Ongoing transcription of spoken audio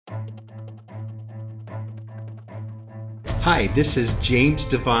Hi, this is James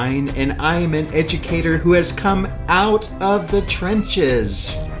Devine, and I am an educator who has come out of the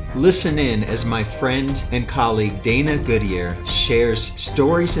trenches. Listen in as my friend and colleague Dana Goodyear shares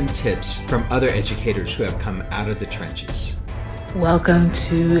stories and tips from other educators who have come out of the trenches. Welcome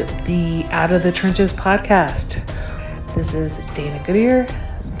to the Out of the Trenches podcast. This is Dana Goodyear.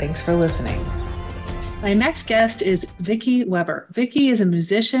 Thanks for listening. My next guest is Vicki Weber. Vicki is a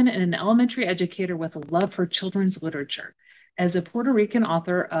musician and an elementary educator with a love for children's literature. As a Puerto Rican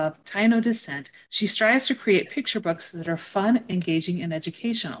author of Taino descent, she strives to create picture books that are fun, engaging, and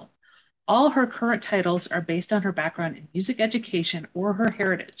educational. All her current titles are based on her background in music education or her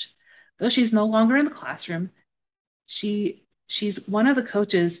heritage. Though she's no longer in the classroom, she's one of the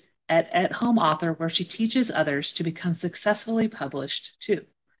coaches at Home Author, where she teaches others to become successfully published too.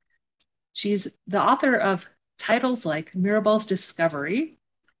 She's the author of titles like Mirabel's Discovery,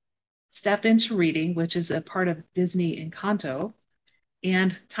 Step Into Reading, which is a part of Disney Encanto,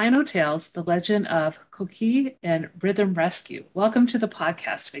 and Taino Tales, The Legend of Coqui and Rhythm Rescue. Welcome to the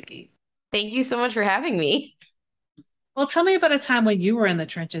podcast, Vicki. Thank you so much for having me. Well, tell me about a time when you were in the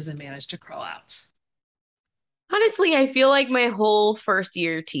trenches and managed to crawl out. Honestly, I feel like my whole first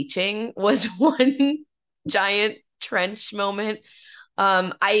year teaching was one giant trench moment.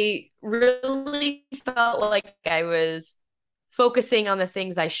 I really felt like I was focusing on the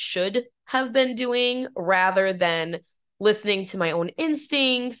things I should have been doing rather than listening to my own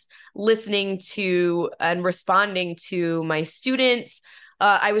instincts, listening to and responding to my students.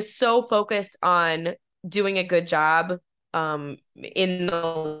 I was so focused on doing a good job in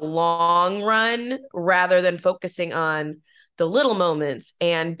the long run rather than focusing on the little moments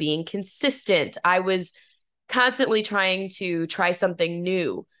and being consistent. I was constantly trying to try something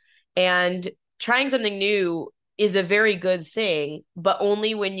new, and trying something new is a very good thing, but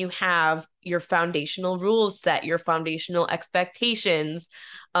only when you have your foundational rules set, your foundational expectations.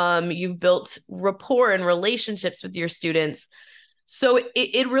 You've built rapport and relationships with your students. So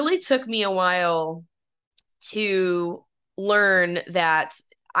it really took me a while to learn that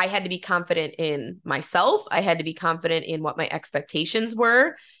I had to be confident in myself. I had to be confident in what my expectations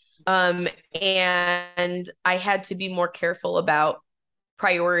were. And I had to be more careful about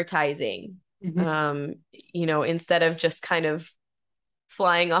prioritizing, instead of just kind of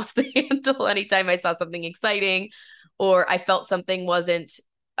flying off the handle anytime I saw something exciting or I felt something wasn't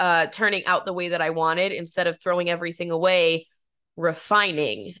turning out the way that I wanted. Instead of throwing everything away,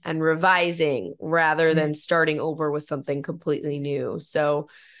 refining and revising rather than starting over with something completely new. So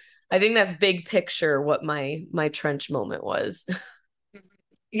I think that's big picture what my trench moment was.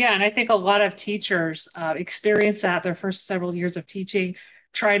 Yeah, and I think a lot of teachers experience that their first several years of teaching,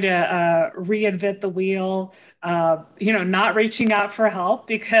 trying to reinvent the wheel, not reaching out for help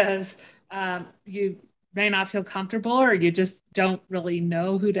because you may not feel comfortable or you just don't really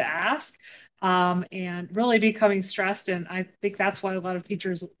know who to ask, and really becoming stressed. And I think that's why a lot of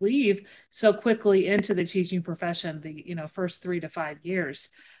teachers leave so quickly into the teaching profession, the first 3 to 5 years.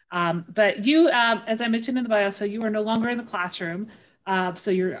 But you, as I mentioned in the bio, so you are no longer in the classroom. So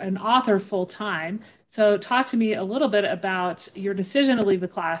you're an author full time. So talk to me a little bit about your decision to leave the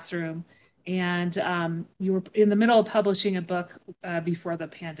classroom. And you were in the middle of publishing a book before the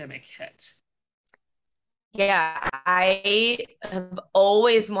pandemic hit. Yeah, I have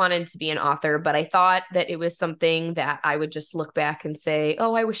always wanted to be an author, but I thought that it was something that I would just look back and say,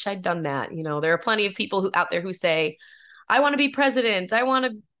 oh, I wish I'd done that. There are plenty of people out there who say, I want to be president. I want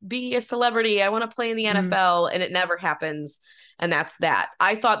to be a celebrity. I want to play in the NFL, and it never happens. And that's that.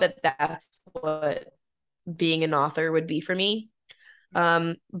 I thought that that's what being an author would be for me.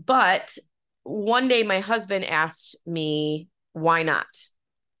 But one day my husband asked me, why not?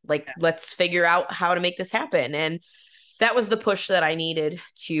 Let's figure out how to make this happen. And that was the push that I needed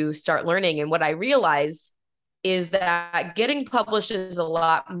to start learning. And what I realized is that getting published is a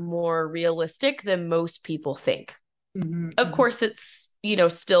lot more realistic than most people think. Of course, it's,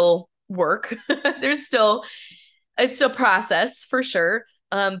 still work. It's still process for sure.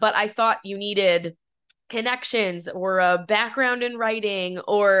 But I thought you needed connections or a background in writing,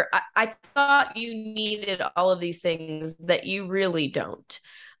 or I thought you needed all of these things that you really don't.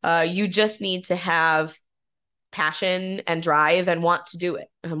 You just need to have passion and drive and want to do it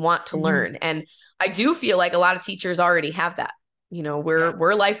and want to learn. And I do feel like a lot of teachers already have that.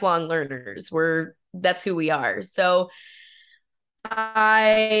 We're lifelong learners. That's who we are. So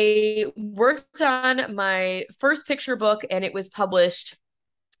I worked on my first picture book, and it was published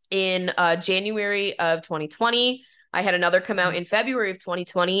in January of 2020. I had another come out in February of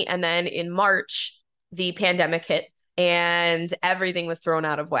 2020. And then in March, the pandemic hit and everything was thrown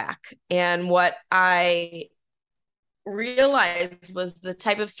out of whack. And what I realized was the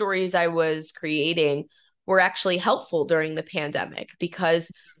type of stories I was creating were actually helpful during the pandemic,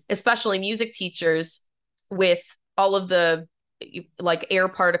 because especially music teachers, with all of the like air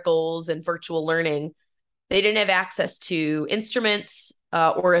particles and virtual learning, they didn't have access to instruments,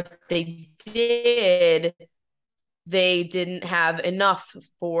 or if they did, they didn't have enough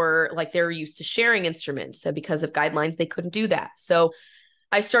for, like, they were used to sharing instruments. And because of guidelines, they couldn't do that. So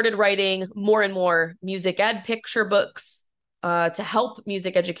I started writing more and more music ed picture books, to help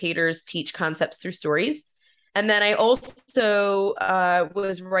music educators teach concepts through stories. And then I also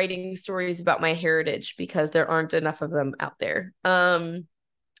was writing stories about my heritage, because there aren't enough of them out there.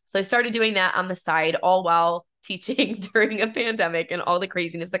 So I started doing that on the side, all while teaching during a pandemic and all the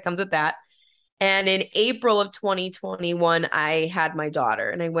craziness that comes with that. And in April of 2021, I had my daughter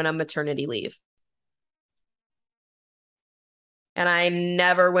and I went on maternity leave. And I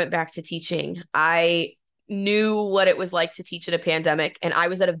never went back to teaching. I knew what it was like to teach in a pandemic, and I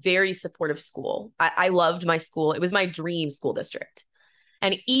was at a very supportive school. I loved my school. It was my dream school district.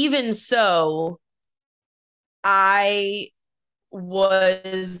 And even so, I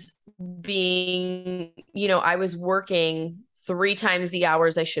was I was working 3 times the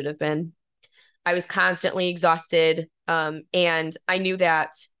hours I should have been. I was constantly exhausted. And I knew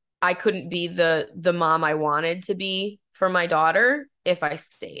that I couldn't be the mom I wanted to be for my daughter if I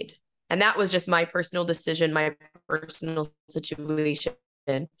stayed. And that was just my personal decision, my personal situation.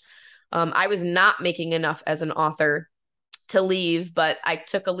 I was not making enough as an author to leave, but I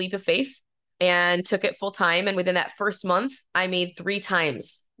took a leap of faith and took it full time. And within that first month, I made 3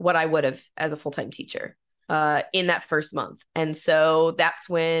 times what I would have as a full time teacher, in that first month. And so that's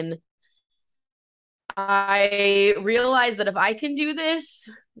when I realized that if I can do this,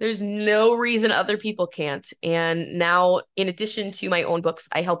 there's no reason other people can't. And now, in addition to my own books,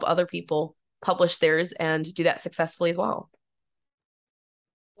 I help other people publish theirs and do that successfully as well.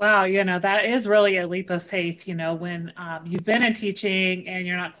 Wow, that is really a leap of faith, when you've been in teaching and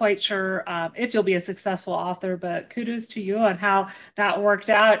you're not quite sure if you'll be a successful author, but kudos to you on how that worked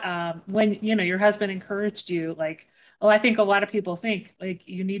out, when, your husband encouraged you. Like, oh, I think a lot of people think like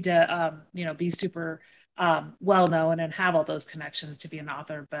you need to, be super well known and have all those connections to be an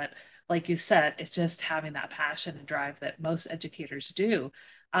author. But like you said, it's just having that passion and drive that most educators do.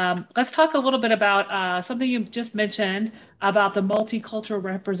 Let's talk a little bit about something you just mentioned about the multicultural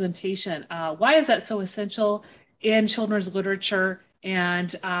representation. Why is that so essential in children's literature?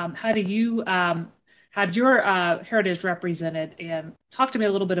 And how do you have your heritage represented? And talk to me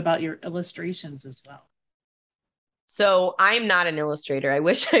a little bit about your illustrations as well. So I'm not an illustrator. I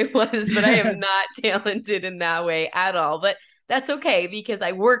wish I was, but I am not talented in that way at all. But that's okay, because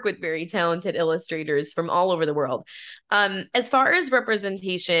I work with very talented illustrators from all over the world. As far as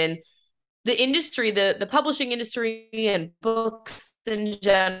representation, the industry, the publishing industry and books in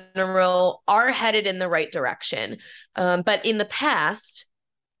general are headed in the right direction. But in the past,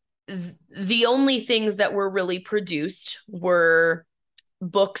 the only things that were really produced were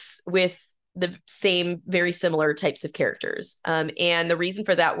books with the same, very similar types of characters. And the reason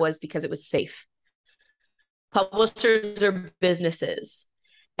for that was because it was safe. Publishers are businesses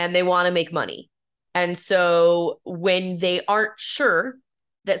and they want to make money. And so when they aren't sure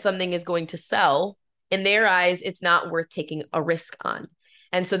that something is going to sell, in their eyes, it's not worth taking a risk on.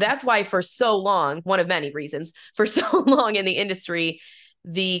 And so that's why for so long, one of many reasons, for so long in the industry,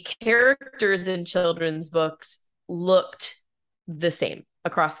 the characters in children's books looked the same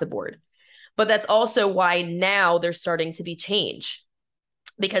across the board. But that's also why now there's starting to be change,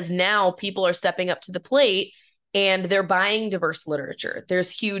 because now people are stepping up to the plate and they're buying diverse literature. There's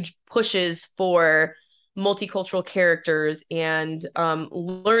huge pushes for multicultural characters and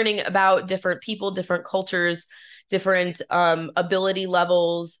learning about different people, different cultures, different ability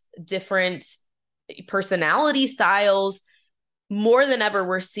levels, different personality styles. More than ever,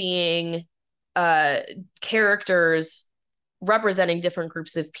 we're seeing characters representing different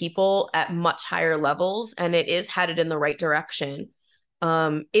groups of people at much higher levels, and it is headed in the right direction.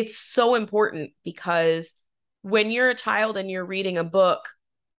 It's so important, because when you're a child and you're reading a book,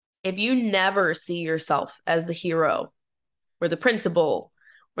 if you never see yourself as the hero or the principal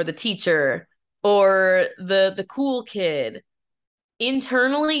or the teacher or the cool kid,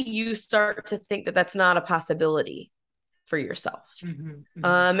 internally you start to think that that's not a possibility for yourself.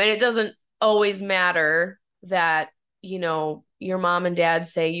 And it doesn't always matter that your mom and dad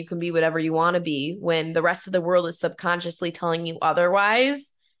say you can be whatever you want to be when the rest of the world is subconsciously telling you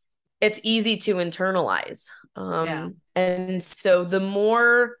otherwise. It's easy to internalize. And so the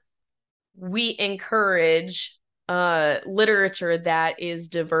more we encourage literature that is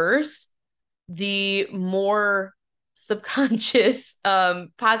diverse, the more subconscious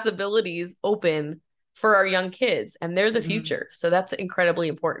possibilities open for our young kids, and they're the Mm-hmm. future. So that's incredibly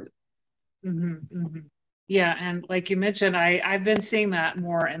important. Mm-hmm. Mm-hmm. Yeah, and like you mentioned, I've been seeing that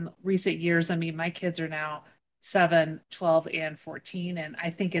more in recent years. I mean, my kids are now 7, 12, and 14, and I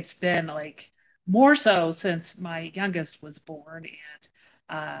think it's been like more so since my youngest was born,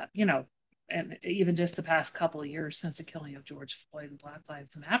 and and even just the past couple of years since the killing of George Floyd and Black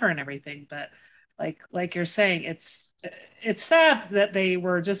Lives Matter and everything. But like you're saying, it's sad that they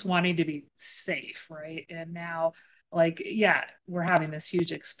were just wanting to be safe, right? And now like yeah, we're having this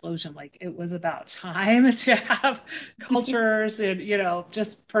huge explosion. Like it was about time to have cultures and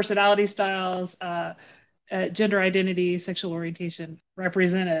just personality styles, gender identity, sexual orientation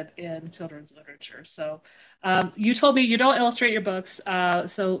represented in children's literature. So you told me you don't illustrate your books,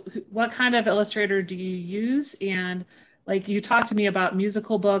 so what kind of illustrator do you use? And like you talked to me about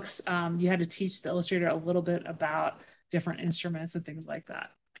musical books, you had to teach the illustrator a little bit about different instruments and things like that.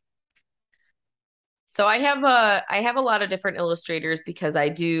 So I have a lot of different illustrators because I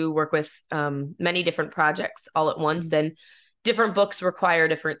do work with many different projects all at once, Mhm. and different books require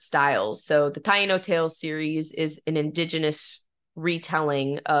different styles. So the Taino Tales series is an indigenous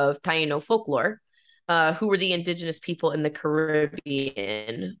retelling of Taino folklore, who were the indigenous people in the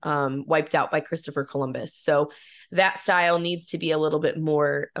Caribbean, wiped out by Christopher Columbus. So that style needs to be a little bit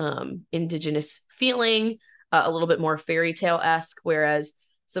more indigenous feeling, a little bit more fairy tale esque, whereas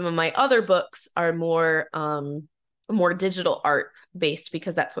some of my other books are more digital art based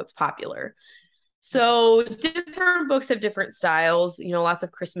because that's what's popular. So different books have different styles. Lots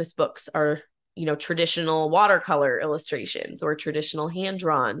of Christmas books are, traditional watercolor illustrations or traditional hand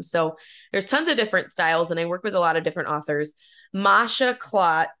drawn. So there's tons of different styles, and I work with a lot of different authors. Masha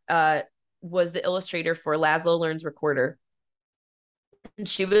Klot was the illustrator for Laszlo Learns Recorder, and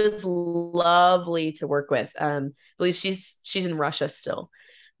she was lovely to work with. I believe she's in Russia still,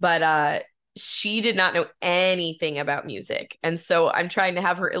 but she did not know anything about music, and so I'm trying to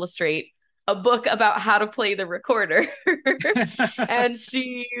have her illustrate a book about how to play the recorder. And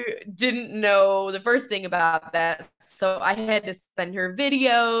she didn't know the first thing about that. So I had to send her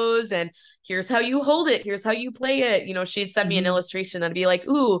videos and here's how you hold it, here's how you play it. She'd send me an Mhm. illustration and I'd be like,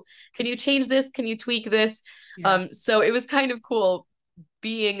 ooh, can you change this? Can you tweak this? Yeah. So it was kind of cool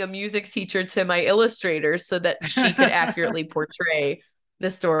being a music teacher to my illustrators so that she could accurately portray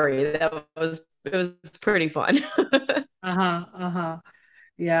the story. It was pretty fun. Uh-huh. Uh-huh.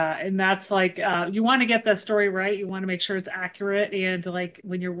 Yeah, and that's like you want to get the story right. You want to make sure it's accurate. And like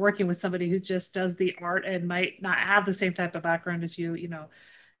when you're working with somebody who just does the art and might not have the same type of background as you,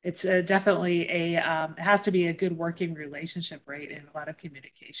 it's definitely it has to be a good working relationship, right? And a lot of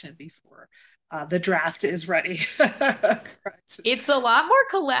communication before the draft is ready. Correct. It's a lot more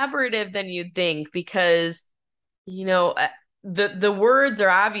collaborative than you'd think because you know, uh, the words are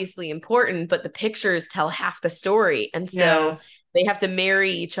obviously important, but the pictures tell half the story. And so Yeah. they have to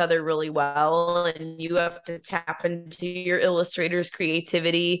marry each other really well, and you have to tap into your illustrator's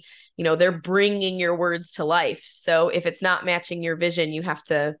creativity. They're bringing your words to life. So if it's not matching your vision, you have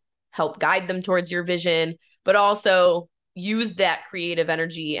to help guide them towards your vision, but also use that creative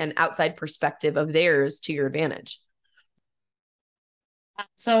energy and outside perspective of theirs to your advantage.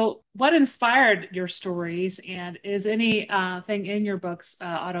 So, what inspired your stories, and is any thing in your books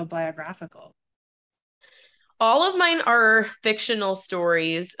autobiographical? All of mine are fictional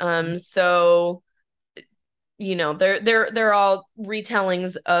stories. So they're all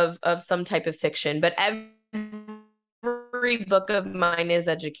retellings of some type of fiction, but every book of mine is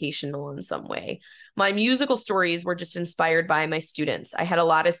educational in some way. My musical stories were just inspired by my students. I had a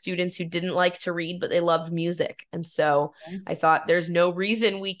lot of students who didn't like to read, but they loved music. And so Okay. I thought there's no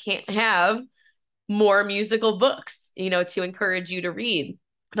reason we can't have more musical books, to encourage you to read.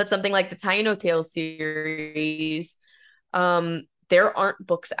 But something like the Taino Tales series, there aren't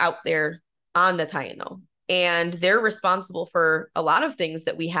books out there on the Taino, and they're responsible for a lot of things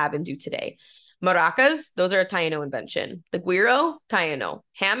that we have and do today. Maracas, those are a Taino invention. The guiro, Taino.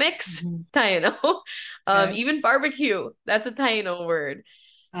 Hammocks, Mhm. Taino. Okay. Even barbecue, that's a Taino word.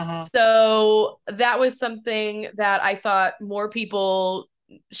 Uh-huh. So that was something that I thought more people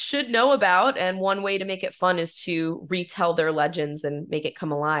should know about. And one way to make it fun is to retell their legends and make it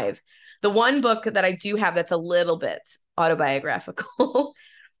come alive. The one book that I do have that's a little bit autobiographical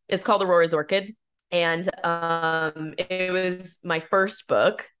is called Aurora's Orchid. And it was my first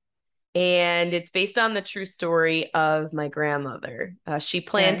book. And it's based on the true story of my grandmother. She Okay.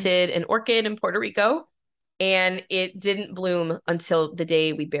 planted an orchid in Puerto Rico, and it didn't bloom until the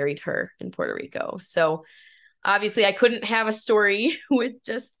day we buried her in Puerto Rico. So obviously, I couldn't have a story with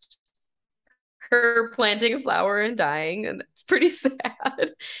just her planting a flower and dying, and that's pretty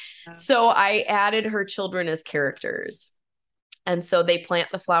sad. So I added her children as characters. And so they plant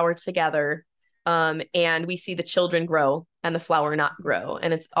the flower together, and we see the children grow and the flower not grow.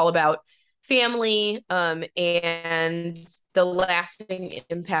 And it's all about family, and the lasting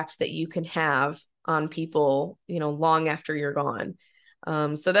impact that you can have on people, long after you're gone.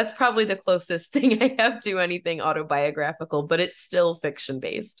 So that's probably the closest thing I have to anything autobiographical, but it's still fiction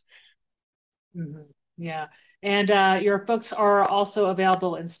based. Mhm. Yeah. And your books are also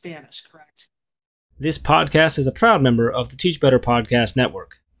available in Spanish, correct? This podcast is a proud member of the Teach Better Podcast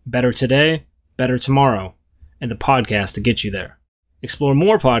Network. Better today, better tomorrow, and the podcast to get you there. Explore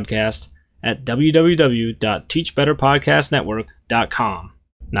more podcasts at www.teachbetterpodcastnetwork.com.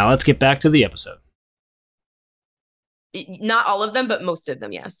 Now let's get back to the episode. Not all of them, but most of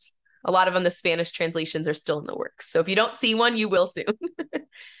them, yes. A lot of them, the Spanish translations are still in the works. So if you don't see one, you will soon.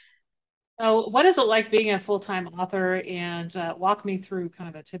 So, what is it like being a full-time author? And walk me through kind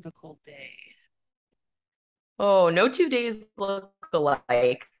of a typical day. Oh, no 2 days look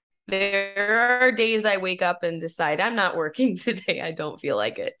alike. There are days I wake up and decide I'm not working today. I don't feel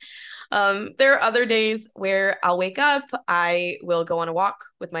like it. There are other days where I'll wake up, I will go on a walk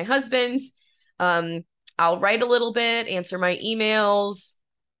with my husband. Um, I'll write a little bit, answer my emails,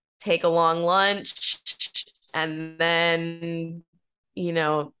 take a long lunch, and then,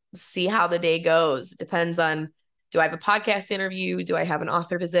 see how the day goes. It depends on, do I have a podcast interview? Do I have an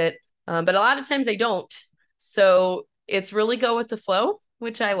author visit? But a lot of times I don't. So it's really go with the flow,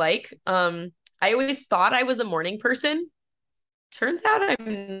 which I like. I always thought I was a morning person. Turns out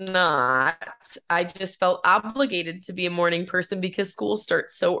I'm not. I just felt obligated to be a morning person because school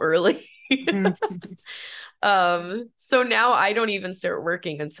starts so early. So now I don't even start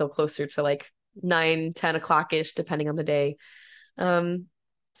working until closer to like 9, 10 o'clock ish, depending on the day.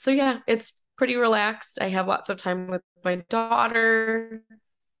 So yeah, it's pretty relaxed. I have lots of time with my daughter.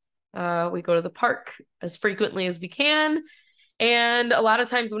 We go to the park as frequently as we can. And a lot of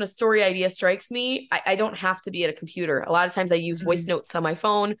times when a story idea strikes me, I don't have to be at a computer. A lot of times I use voice notes on my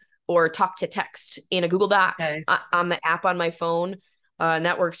phone or talk to text in a Google Doc on the app on my phone. And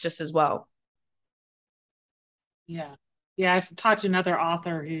that works just as well. Yeah. Yeah, I've talked to another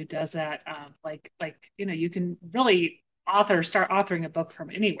author who does that. You can really start authoring a book from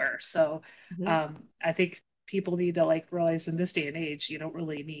anywhere. So I think people need to realize in this day and age, you don't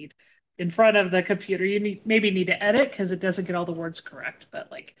really need in front of the computer. You maybe need to edit because it doesn't get all the words correct. But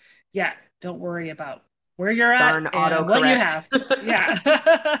don't worry about where you're Darn at and what you have.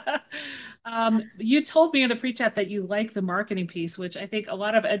 Yeah. You told me in the pre-chat that you like the marketing piece, which I think a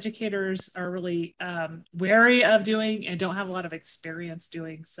lot of educators are really wary of doing and don't have a lot of experience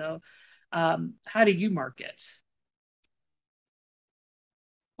doing. So how do you market?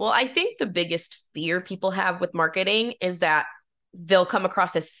 Well, I think the biggest fear people have with marketing is that they'll come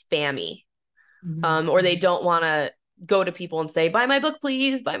across as spammy, or they don't want to go to people and say, buy my book,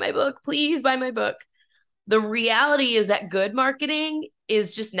 please, buy my book, please, buy my book. The reality is that good marketing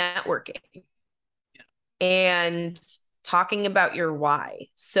is just networking and talking about your why.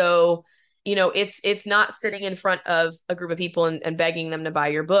 So, it's not sitting in front of a group of people and begging them to buy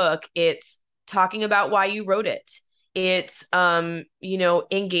your book. It's talking about why you wrote it. It's,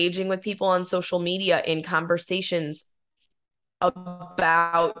 engaging with people on social media in conversations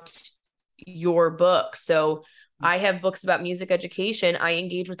about your book. So I have books about music education. I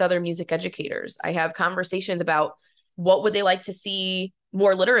engage with other music educators. I have conversations about what would they like to see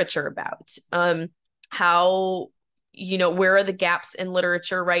more literature about. How, where are the gaps in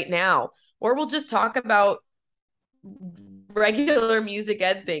literature right now? Or we'll just talk about regular music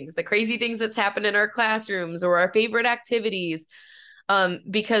ed things, the crazy things that's happened in our classrooms or our favorite activities,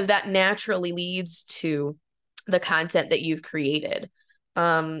 because that naturally leads to the content that you've created.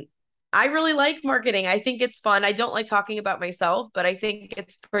 I really like marketing. I think it's fun. I don't like talking about myself, but I think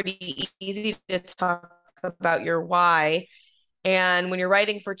it's pretty easy to talk about your why. And when you're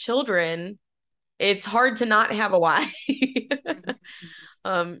writing for children, it's hard to not have a why.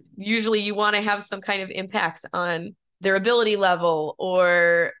 Usually you want to have some kind of impact on their ability level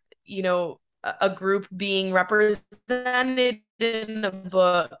or, a group being represented in a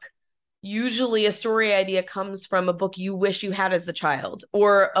book. Usually a story idea comes from a book you wish you had as a child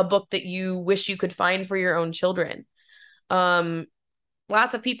or a book that you wish you could find for your own children.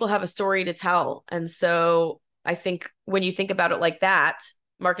 Lots of people have a story to tell. And so I think when you think about it like that,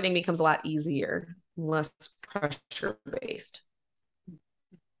 marketing becomes a lot easier, less pressure based.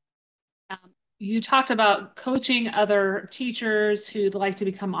 You talked about coaching other teachers who'd like to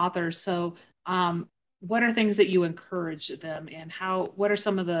become authors. So what are things that you encourage them and what are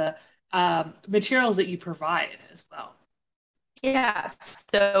some of the materials that you provide as well. Yeah.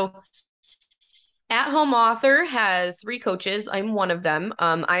 So At Home Author has three coaches. I'm one of them.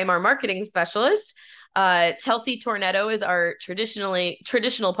 I am our marketing specialist. Chelsea Tornetto is our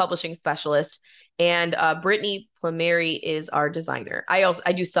traditional publishing specialist, and Brittany Plameri is our designer.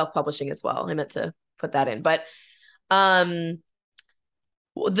 I do self-publishing as well. I meant to put that in, but um,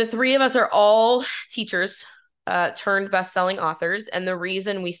 the three of us are all teachers turned best-selling authors, and the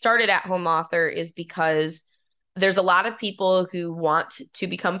reason we started At Home Author is because there's a lot of people who want to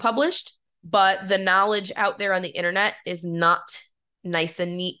become published, but the knowledge out there on the internet is not nice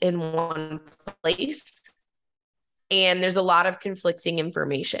and neat in one place. And there's a lot of conflicting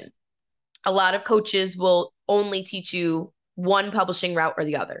information. A lot of coaches will only teach you one publishing route or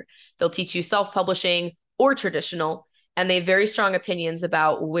the other. They'll teach you self-publishing or traditional, and they have very strong opinions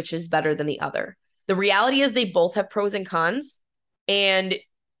about which is better than the other. The reality is they both have pros and cons, and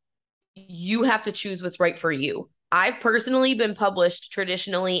you have to choose what's right for you. I've personally been published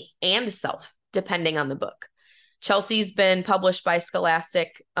traditionally and self, depending on the book. Chelsea's been published by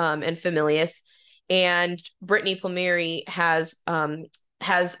Scholastic and Familius, and Brittany Plameri has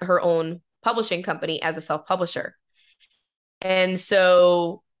her own publishing company as a self-publisher. And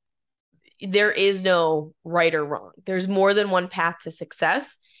so there is no right or wrong. There's more than one path to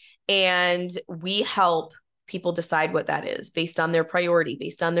success, and we help people decide what that is based on their priority,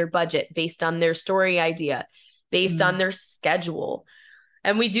 based on their budget, based on their story idea, based on their schedule.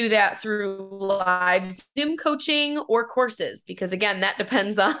 And we do that through live Zoom coaching or courses, because again, that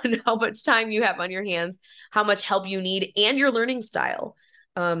depends on how much time you have on your hands, how much help you need, and your learning style.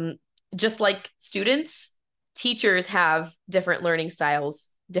 Just like students, teachers have different learning styles,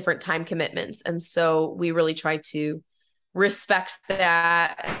 different time commitments. And so we really try to respect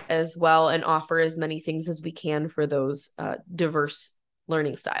that as well and offer as many things as we can for those diverse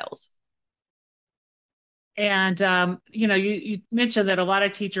learning styles. And, you mentioned that a lot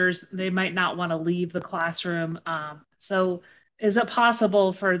of teachers, they might not want to leave the classroom. So is it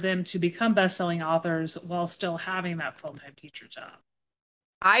possible for them to become best-selling authors while still having that full-time teacher job?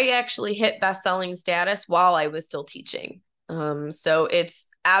 I actually hit best-selling status while I was still teaching. So it's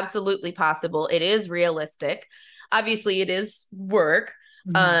absolutely possible. It is realistic. Obviously, it is work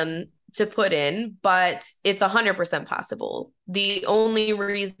to put in, but it's 100% possible. The only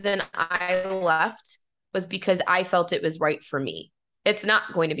reason I left was because I felt it was right for me. It's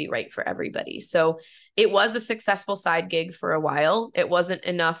not going to be right for everybody. So it was a successful side gig for a while. It wasn't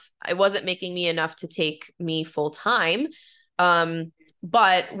enough. It wasn't making me enough to take me full time.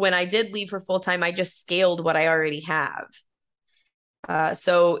 But when I did leave for full time, I just scaled what I already have.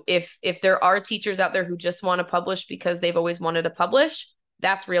 So if there are teachers out there who just want to publish because they've always wanted to publish,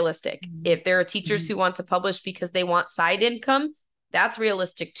 that's realistic. If there are teachers who want to publish because they want side income, that's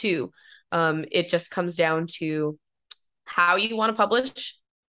realistic too. It just comes down to how you want to publish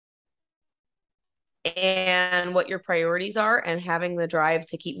and what your priorities are and having the drive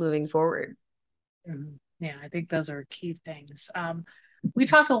to keep moving forward. Yeah, I think those are key things. We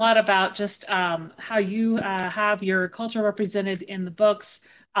talked a lot about just how you have your culture represented in the books,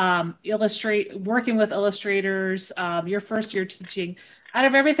 working with illustrators, your first year teaching. Out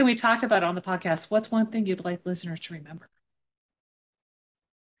of everything we talked about on the podcast, what's one thing you'd like listeners to remember?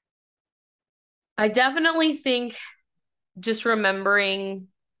 I definitely think just remembering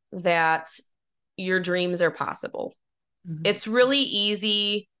that your dreams are possible. It's really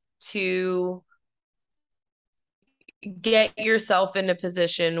easy to get yourself in a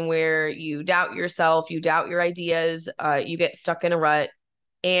position where you doubt yourself, you doubt your ideas, you get stuck in a rut.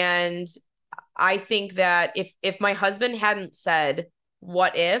 And I think that if my husband hadn't said,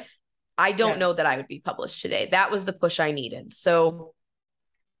 "What if?" I don't know that I would be published today. That was the push I needed. So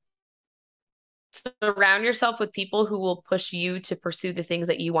surround yourself with people who will push you to pursue the things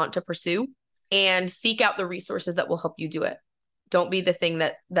that you want to pursue, and seek out the resources that will help you do it. Don't be the thing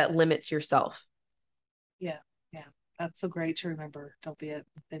that limits yourself. Yeah. That's so great to remember. Don't be a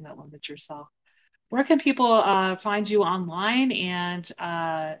thing that limits yourself. Where can people find you online? And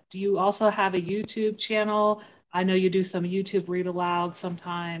do you also have a YouTube channel? I know you do some YouTube read aloud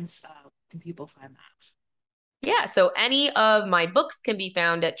sometimes. Where can people find that? Yeah, so any of my books can be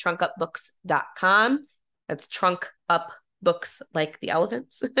found at trunkupbooks.com. That's Trunk Up Books, like the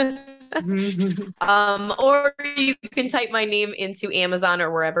elephants. Or you can type my name into Amazon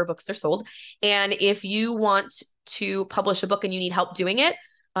or wherever books are sold. And if you want to publish a book and you need help doing it,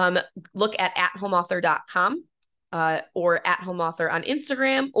 look at athomeauthor.com or At Home Author on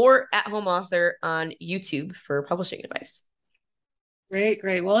Instagram or At Home Author on YouTube for publishing advice. Great.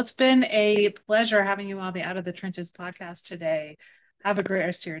 Well, it's been a pleasure having you on the Out of the Trenches podcast today. Have a great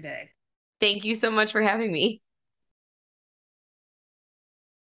rest of your day. Thank you so much for having me.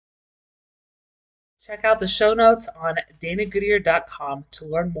 Check out the show notes on danagoodyear.com to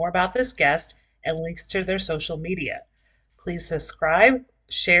learn more about this guest and links to their social media. Please subscribe,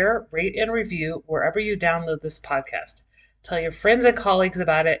 share, rate, and review wherever you download this podcast. Tell your friends and colleagues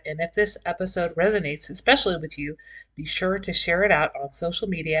about it, and if this episode resonates especially with you, be sure to share it out on social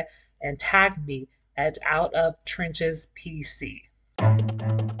media and tag me at Out of Trenches PC.